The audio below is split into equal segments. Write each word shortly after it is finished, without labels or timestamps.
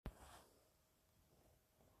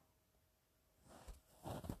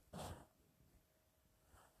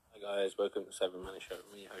guys, welcome to Seven Man Show.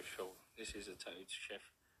 Me, host Sean. This is a Tattooed Chef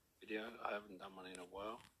video. I haven't done one in a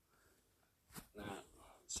while. Now,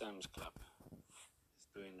 Sam's Club is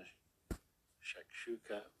doing the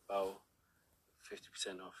shakshuka bowl,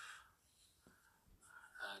 50% off.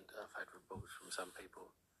 And I've had reports from some people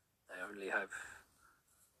they only have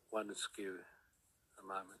one SKU at the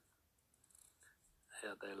moment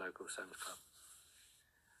here at their local Sam's Club.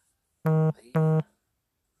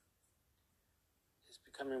 It's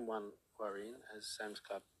becoming one worrying as Sam's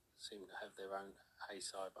Club seem to have their own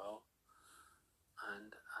acai bowl,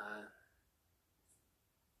 and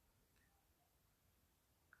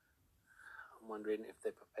I'm wondering if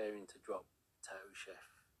they're preparing to drop Tattooed Chef.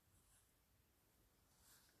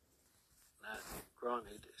 Now,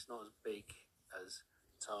 granted, it's not as big as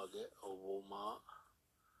Target or Walmart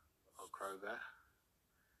or Kroger,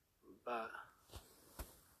 but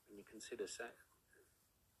when you consider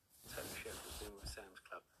Tattooed Chef has been with Sam's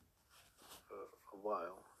Club for a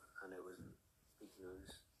while, and it was big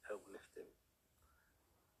news, helped lift him,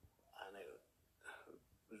 and it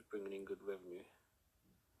was bringing in good revenue.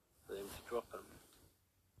 For them to drop them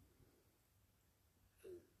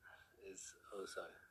is also